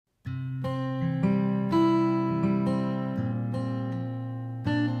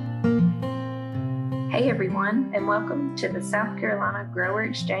Hey everyone, and welcome to the South Carolina Grower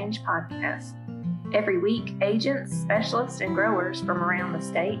Exchange podcast. Every week, agents, specialists, and growers from around the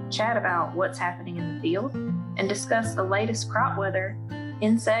state chat about what's happening in the field and discuss the latest crop weather,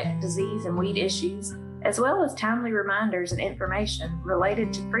 insect, disease, and weed issues, as well as timely reminders and information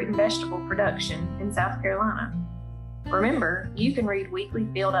related to fruit and vegetable production in South Carolina. Remember, you can read weekly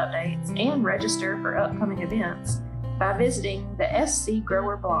field updates and register for upcoming events by visiting the SC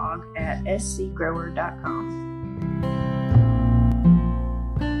Grower blog at scgrower.com.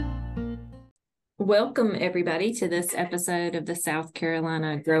 Welcome, everybody, to this episode of the South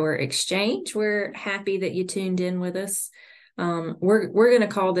Carolina Grower Exchange. We're happy that you tuned in with us. We're going to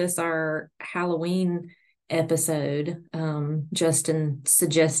call this our Halloween episode. Justin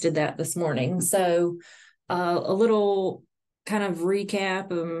suggested that this morning. So a little kind of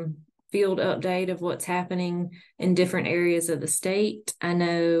recap field update of what's happening in different areas of the state. I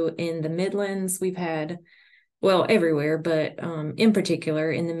know in the Midlands we've had, well, everywhere, but in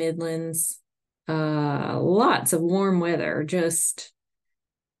particular in the Midlands, lots of warm weather. Just,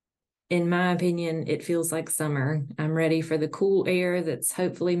 in my opinion, it feels like summer. I'm ready for the cool air that's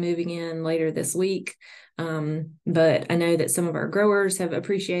hopefully moving in later this week. But I know that some of our growers have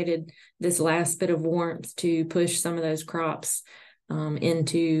appreciated this last bit of warmth to push some of those crops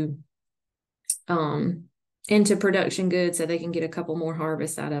into production goods so they can get a couple more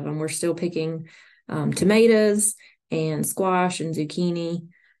harvests out of them. We're still picking tomatoes and squash and zucchini.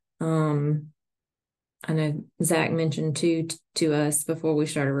 I know Zach mentioned to us before we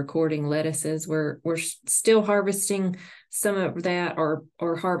started recording lettuces. We're still harvesting some of that or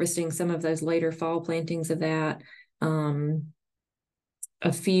harvesting some of those later fall plantings of that.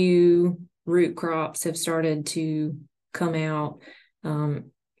 A few root crops have started to come out.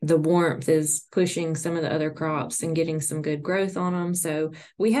 The warmth is pushing some of the other crops and getting some good growth on them. So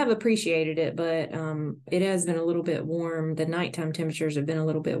we have appreciated it, but it has been a little bit warm. The nighttime temperatures have been a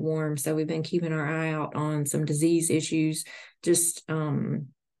little bit warm. So we've been keeping our eye out on some disease issues, just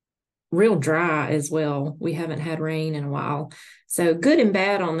real dry as well. We haven't had rain in a while. So good and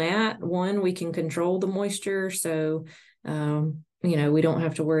bad on that. One, we can control the moisture. So, we don't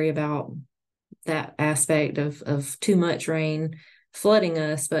have to worry about that aspect of too much rain flooding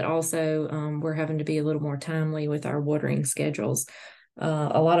us, but also we're having to be a little more timely with our watering schedules.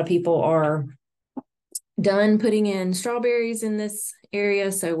 A lot of people are done putting in strawberries in this area,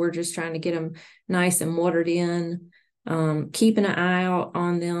 so we're just trying to get them nice and watered in, keeping an eye out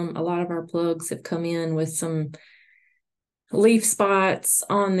on them. A lot of our plugs have come in with some leaf spots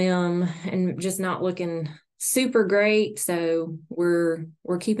on them and just not looking super great, so we're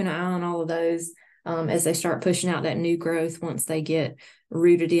keeping an eye on all of those as they start pushing out that new growth once they get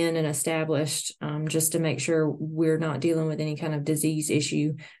rooted in and established, just to make sure we're not dealing with any kind of disease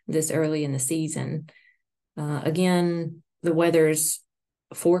issue this early in the season. Again, the weather's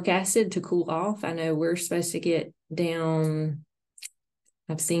forecasted to cool off. I know we're supposed to get down,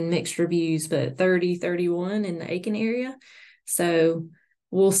 I've seen mixed reviews, but 30, 31 in the Aiken area. So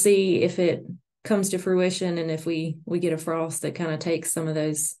we'll see if it comes to fruition and if we get a frost that kind of takes some of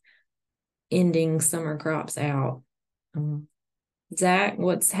those ending summer crops out. Zach,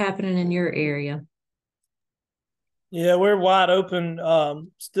 what's happening in your area? Yeah, we're wide open.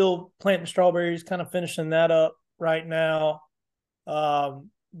 Still planting strawberries, kind of finishing that up right now.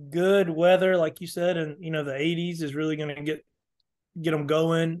 Good weather, like you said, and the 80s is really going to get them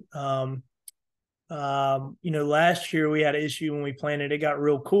going. Last year we had an issue when we planted; it got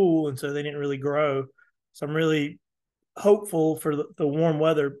real cool, and so they didn't really grow. So I'm really hopeful for the warm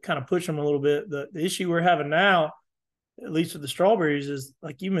weather kind of push them a little bit. The issue we're having now, at least with the strawberries, is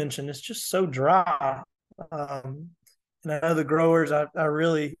like you mentioned, it's just so dry. And I know the growers, I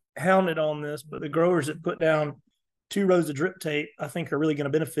really hounded on this, but the growers that put down 2 rows of drip tape, I think are really going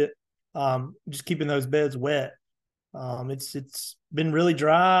to benefit just keeping those beds wet. It's been really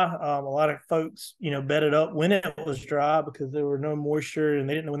dry. A lot of folks, bedded up when it was dry because there were no moisture and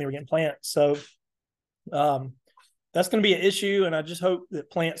they didn't know when they were getting plants. So that's going to be an issue, and I just hope that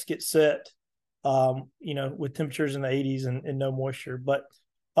plants get set, with temperatures in the 80s and no moisture. But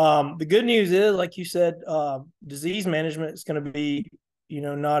the good news is, like you said, disease management is going to be,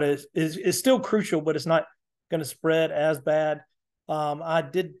 not as is still crucial, but it's not going to spread as bad. I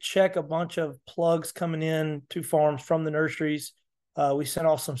did check a bunch of plugs coming in to farms from the nurseries. We sent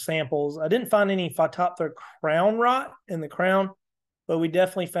off some samples. I didn't find any Phytophthora crown rot in the crown, but we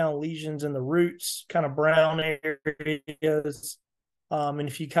definitely found lesions in the roots, kind of brown areas. And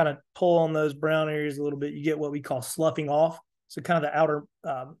if you kind of pull on those brown areas a little bit, you get what we call sloughing off. So kind of the outer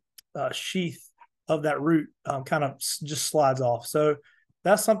sheath of that root kind of just slides off. So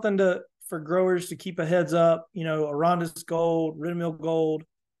that's something for growers to keep a heads up, Arondis Gold, Ridamil Gold,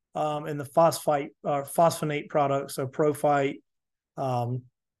 and the phosphonate products, so Profite,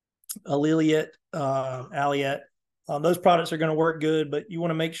 Alliet, Alliet. Those products are going to work good, but you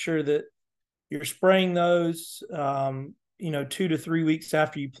want to make sure that you're spraying those, 2 to 3 weeks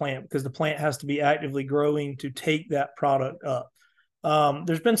after you plant, because the plant has to be actively growing to take that product up.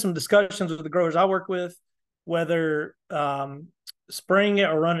 There's been some discussions with the growers I work with whether spraying it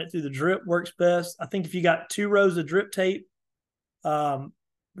or running it through the drip works best. I think if you got 2 rows of drip tape,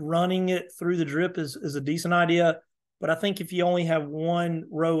 running it through the drip is a decent idea. But I think if you only have 1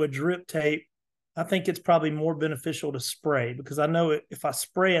 row of drip tape, I think it's probably more beneficial to spray, because I know if I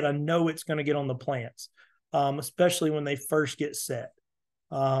spray it, I know it's going to get on the plants, especially when they first get set.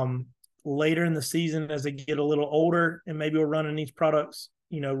 Later in the season, as they get a little older and maybe we're running these products,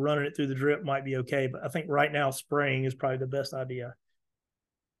 running it through the drip might be okay. But I think right now spraying is probably the best idea.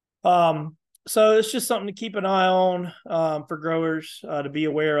 So it's just something to keep an eye on for growers to be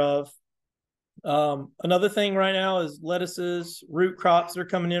aware of. Another thing right now is lettuces, root crops. They're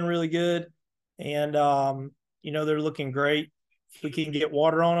coming in really good. And, they're looking great. If we can get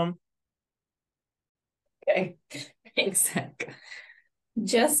water on them. Okay. Thanks, Zach.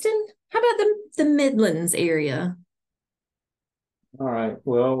 Justin, how about the Midlands area? All right.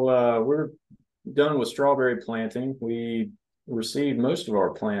 Well, we're done with strawberry planting. We received most of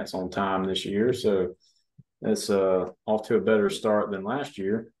our plants on time this year, so that's off to a better start than last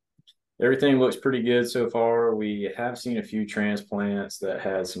year. Everything looks pretty good so far. We have seen a few transplants that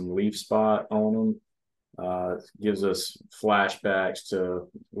had some leaf spot on them. It gives us flashbacks to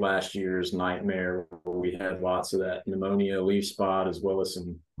last year's nightmare where we had lots of that pneumonia leaf spot, as well as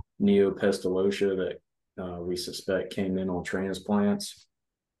some neopestalotia that we suspect came in on transplants.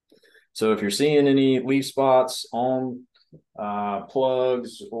 So if you're seeing any leaf spots on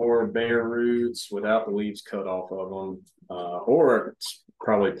plugs or bare roots without the leaves cut off of them, or it's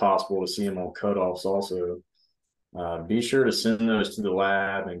probably possible to see them on cutoffs also, be sure to send those to the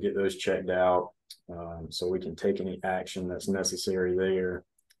lab and get those checked out, so we can take any action that's necessary there.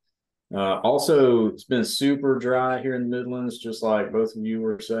 Also, it's been super dry here in the Midlands, just like both of you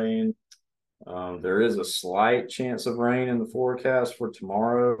were saying. There is a slight chance of rain in the forecast for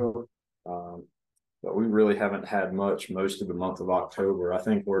tomorrow, but we really haven't had much most of the month of October. I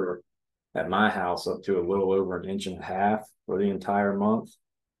think we're at my house up to a little over 1.5 inches for the entire month.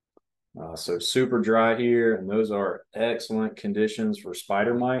 So super dry here, and those are excellent conditions for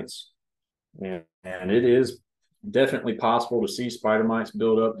spider mites. And it is definitely possible to see spider mites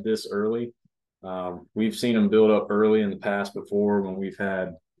build up this early. We've seen them build up early in the past before when we've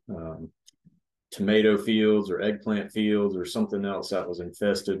had tomato fields or eggplant fields or something else that was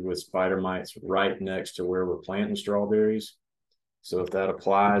infested with spider mites right next to where we're planting strawberries. So if that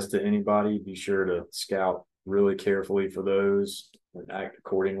applies to anybody, be sure to scout really carefully for those and act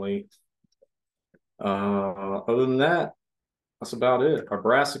accordingly. Other than that, that's about it. Our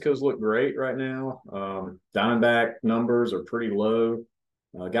brassicas look great right now. Diamondback numbers are pretty low.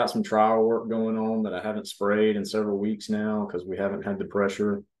 Got some trial work going on that I haven't sprayed in several weeks now because we haven't had the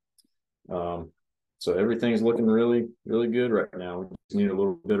pressure. So everything's looking really, really good right now. We just need a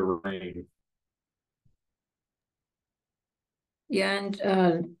little bit of rain. Yeah,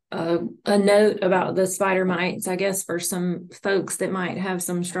 and a note about the spider mites, I guess for some folks that might have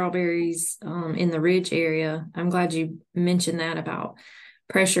some strawberries in the ridge area. I'm glad you mentioned that about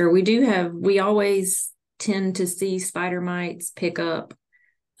pressure. We always tend to see spider mites pick up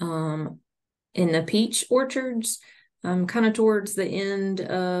in the peach orchards, kind of towards the end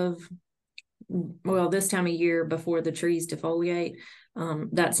of, well, this time of year before the trees defoliate.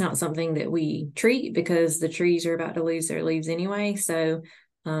 That's not something that we treat because the trees are about to lose their leaves anyway. So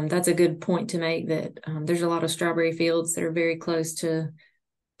that's a good point to make, that there's a lot of strawberry fields that are very close to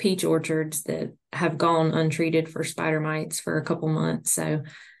peach orchards that have gone untreated for spider mites for a couple months. So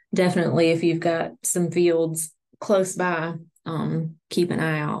definitely, if you've got some fields close by, keep an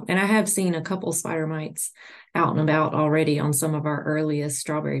eye out. And I have seen a couple spider mites out and about already on some of our earliest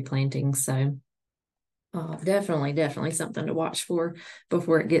strawberry plantings. So definitely something to watch for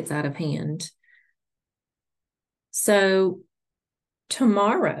before it gets out of hand. So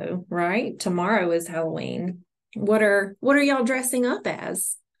tomorrow, right? Tomorrow is Halloween. What are y'all dressing up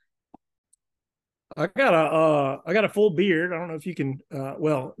as? I got a full beard. I don't know if you can.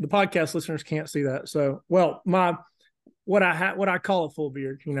 Well, the podcast listeners can't see that. So, well, what I call a full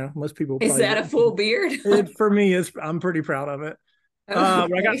beard. Most people. Is that a full beard? For me, I'm pretty proud of it.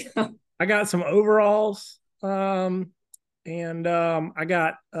 Okay. I got some overalls, and I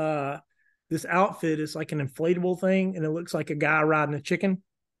got this outfit. It's like an inflatable thing, and it looks like a guy riding a chicken.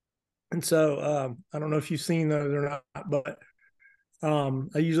 And so I don't know if you've seen those or not, but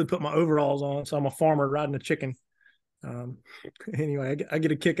I usually put my overalls on. So I'm a farmer riding a chicken. Anyway, I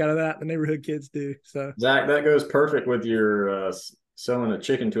get a kick out of that. The neighborhood kids do. So Zach, that goes perfect with your selling a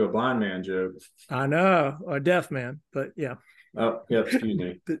chicken to a blind man joke. I know, a deaf man, but yeah. Oh, yeah, excuse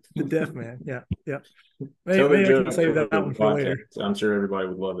me. The deaf man. Yeah. Yeah. Tell the Maybe I joke can save that over one the for later. podcast. I'm sure everybody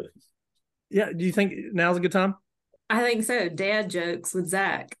would love it. Yeah. Do you think now's a good time? I think so. Dad jokes with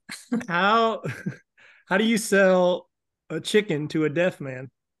Zach. How do you sell a chicken to a deaf man?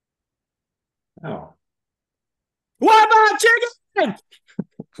 Oh, What about chicken?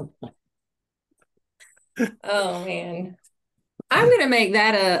 Oh man. I'm gonna make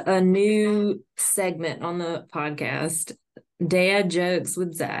that a new segment on the podcast. Dad jokes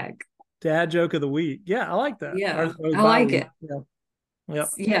with Zach. Dad joke of the week. Yeah, I like that. Yeah, Or I like bi-week. it. Yeah. Yep.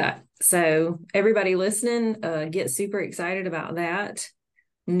 Yeah. So everybody listening, get super excited about that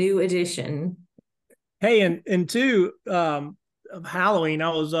new edition. Hey, and two, of Halloween,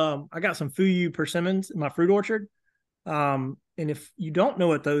 I got some Fuyu persimmons in my fruit orchard. And if you don't know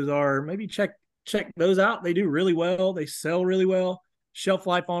what those are, maybe check those out. They do really well. They sell really well. Shelf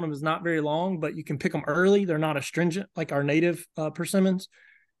life on them is not very long, but you can pick them early. They're not astringent like our native persimmons.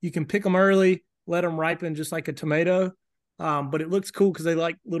 You can pick them early, let them ripen just like a tomato. But it looks cool because they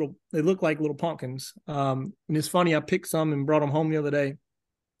look like little pumpkins. And it's funny, I picked some and brought them home the other day.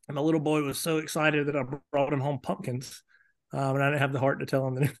 And my little boy was so excited that I brought him home pumpkins. And I didn't have the heart to tell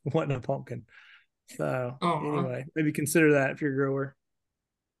him that it wasn't a pumpkin. So anyway, maybe consider that if you're a grower.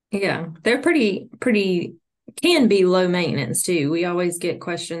 Yeah, they're pretty can be low maintenance too. We always get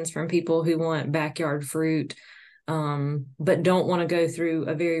questions from people who want backyard fruit, but don't want to go through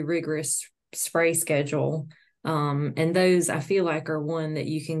a very rigorous spray schedule. And those I feel like are one that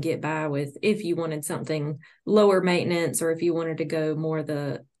you can get by with if you wanted something lower maintenance or if you wanted to go more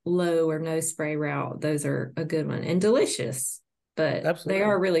the low or no spray route. Those are a good one and delicious, but Absolutely. They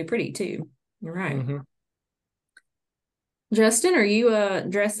are really pretty too. You're right. Mm-hmm. Justin, are you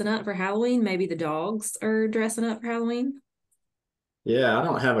dressing up for Halloween? Maybe the dogs are dressing up for Halloween? yeah, I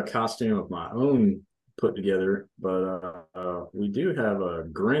don't have a costume of my own put together, but we do have a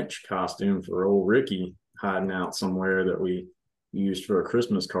Grinch costume for old Ricky hiding out somewhere that we used for a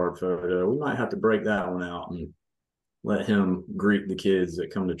Christmas card photo. We might have to break that one out and let him greet the kids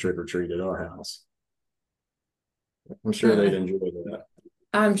that come to trick or treat at our house. I'm sure they'd enjoy that.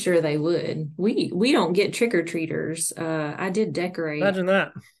 I'm sure they would. We don't get trick or treaters. I did decorate Imagine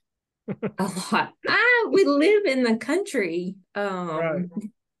that. a lot. We live in the country. Right.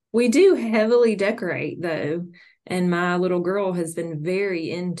 We do heavily decorate though, and my little girl has been very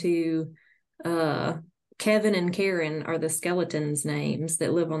into. Kevin and Karen are the skeletons' names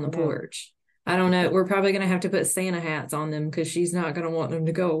that live on the porch. I don't know. We're probably going to have to put Santa hats on them because she's not going to want them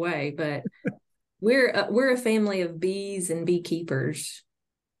to go away. But we're a family of bees and beekeepers.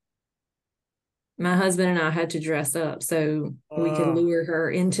 My husband and I had to dress up so we could lure her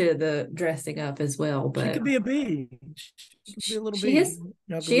into the dressing up as well. But she could be a bee. She could be a little she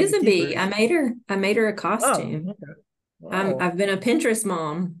bee. She is a bee. I made her a costume. Oh, okay. Wow. I've been a Pinterest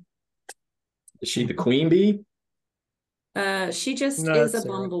mom. Is she the queen bee? She just is a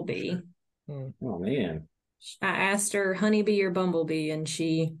bumblebee. Sure. Oh man. I asked her honeybee or bumblebee, and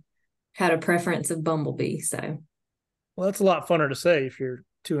she had a preference of bumblebee. So, well, that's a lot funner to say if you're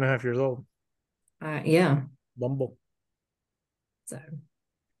 2.5 years old. Yeah. Bumble. So,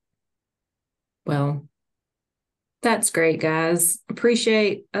 well, that's great, guys.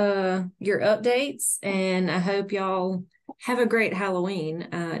 Appreciate your updates, and I hope y'all have a great Halloween.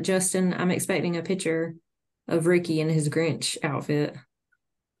 Justin, I'm expecting a picture of Ricky in his Grinch outfit.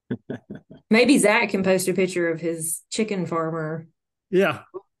 Maybe Zach can post a picture of his chicken farmer. Yeah.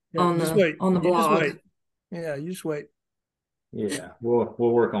 On the blog. Yeah, you just wait. Yeah, we'll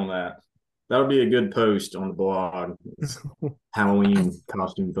work on that. That'll be a good post on the blog. Halloween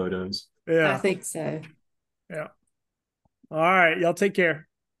costume photos. Yeah. I think so. Yeah. All right. Y'all take care.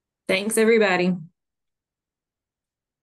 Thanks, everybody.